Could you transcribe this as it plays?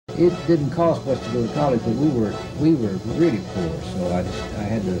it didn't cost much to go to college, but we were really poor, so I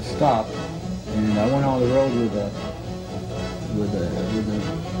had to stop, and I went on the road with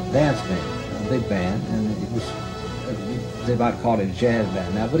a dance band, a big band, and it was they might call it a jazz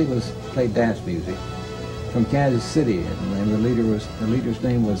band now, but it played dance music from Kansas City, and the leader's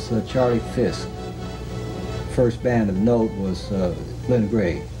name was Charlie Fisk. First band of note was Glenn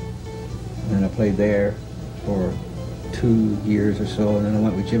Gray, and I played there for 2 years or so, and then I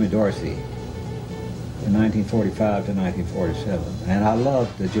went with Jimmy Dorsey in 1945 to 1947. And I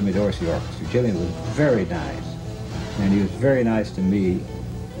loved the Jimmy Dorsey Orchestra. Jimmy was very nice, and he was very nice to me,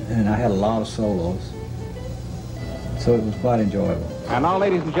 and I had a lot of solos, so it was quite enjoyable. And now,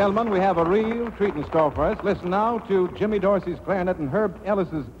 ladies and gentlemen, we have a real treat in store for us. Listen now to Jimmy Dorsey's clarinet and Herb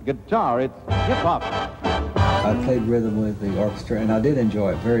Ellis's guitar. It's hip-hop. I played rhythm with the orchestra, and I did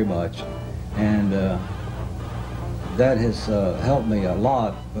enjoy it very much, and that has helped me a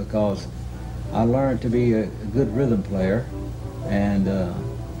lot because I learned to be a good rhythm player, and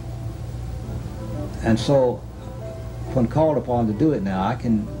so when called upon to do it now, I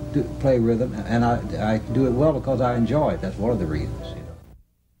can play rhythm, and I do it well because I enjoy it. That's one of the reasons.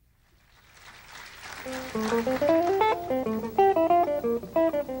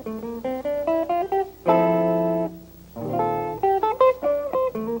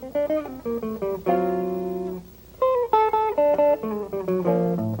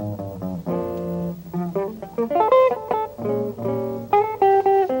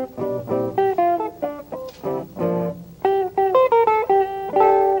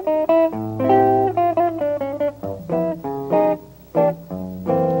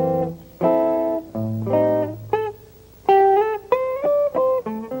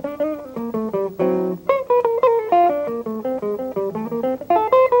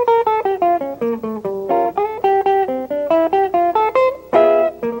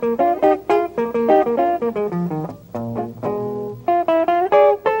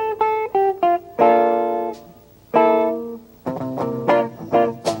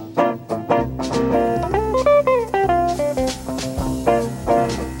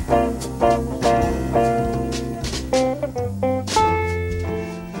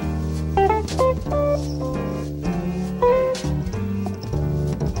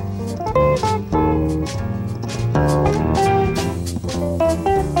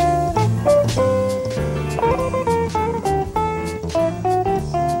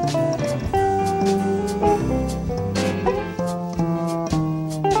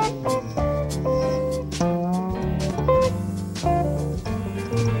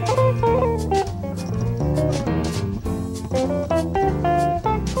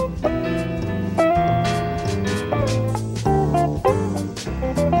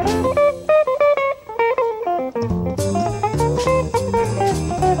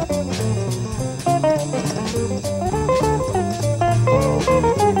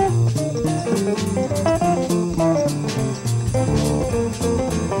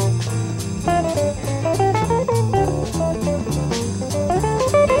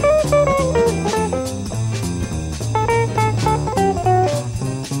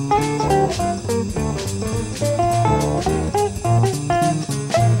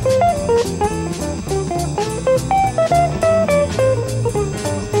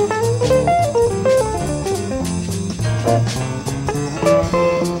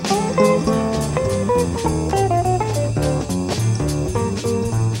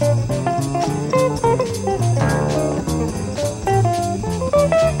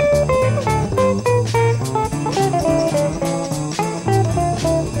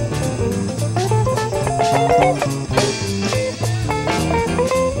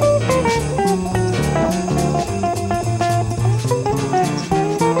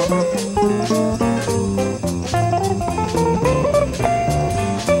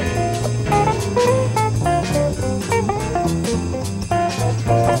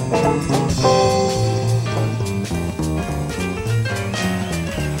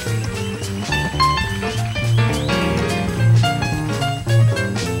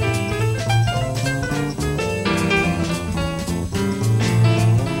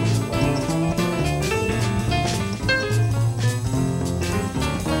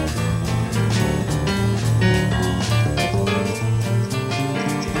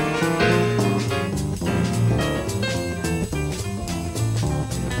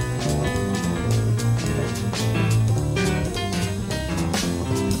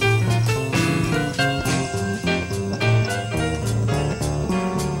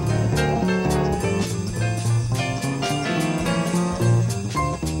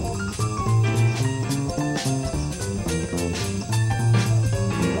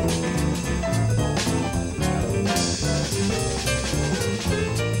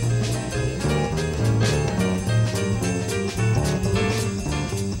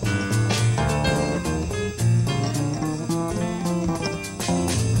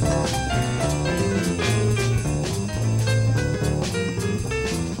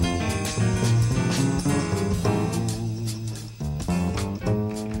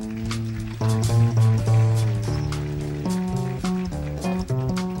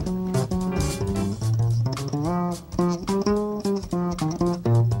 Thank you.